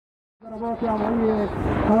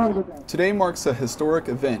Today marks a historic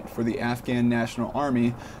event for the Afghan National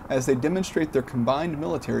Army as they demonstrate their combined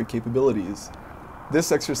military capabilities.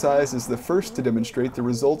 This exercise is the first to demonstrate the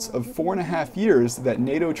results of 4.5 years that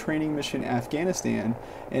NATO training mission Afghanistan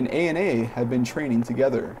and ANA have been training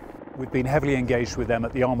together. We've been heavily engaged with them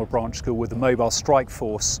at the Armour Branch School with the Mobile Strike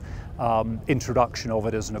Force introduction of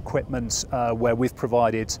it as an equipment where we've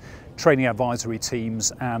provided training advisory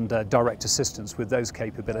teams and direct assistance with those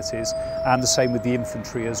capabilities, and the same with the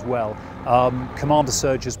infantry as well. Commander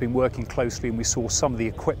Surge has been working closely, and we saw some of the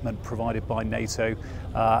equipment provided by NATO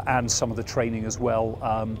and some of the training as well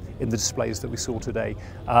in the displays that we saw today,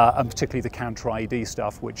 and particularly the counter-IED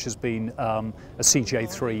stuff, which has been a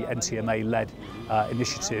CJ3 NTMA-led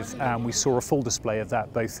initiative, and we saw a full display of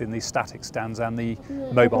that both in the static stands and the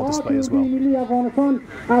mobile display as well.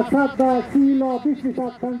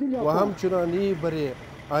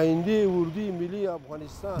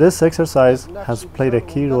 This exercise has played a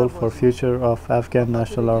key role for future of Afghan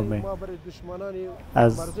National Army,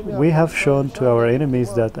 as we have shown to our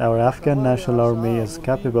enemies that our Afghan National Army is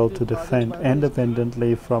capable to defend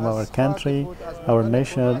independently from our country, our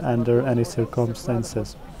nation, under any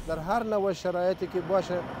circumstances.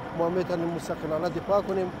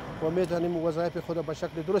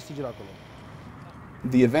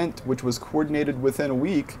 The event, which was coordinated within a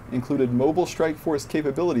week, included mobile strike force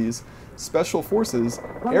capabilities, special forces,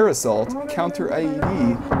 air assault,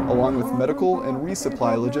 counter-IED, along with medical and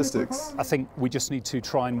resupply logistics. I think we just need to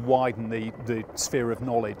try and widen the sphere of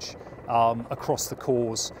knowledge across the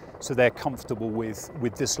corps so they're comfortable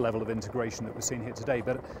with this level of integration that we're seeing here today.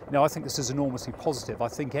 But no, I think this is enormously positive. I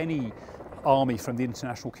think any army from the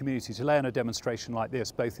international community to lay on a demonstration like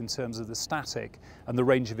this, both in terms of the static and the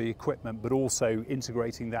range of the equipment, but also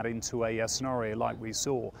integrating that into a scenario like we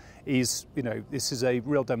saw, is, this is a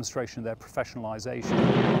real demonstration of their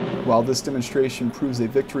professionalization. While this demonstration proves a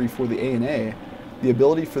victory for the ANA, the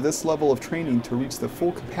ability for this level of training to reach the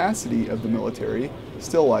full capacity of the military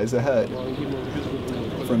still lies ahead.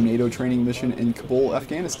 From NATO training mission in Kabul,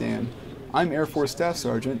 Afghanistan, I'm Air Force Staff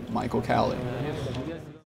Sergeant Michael Calley.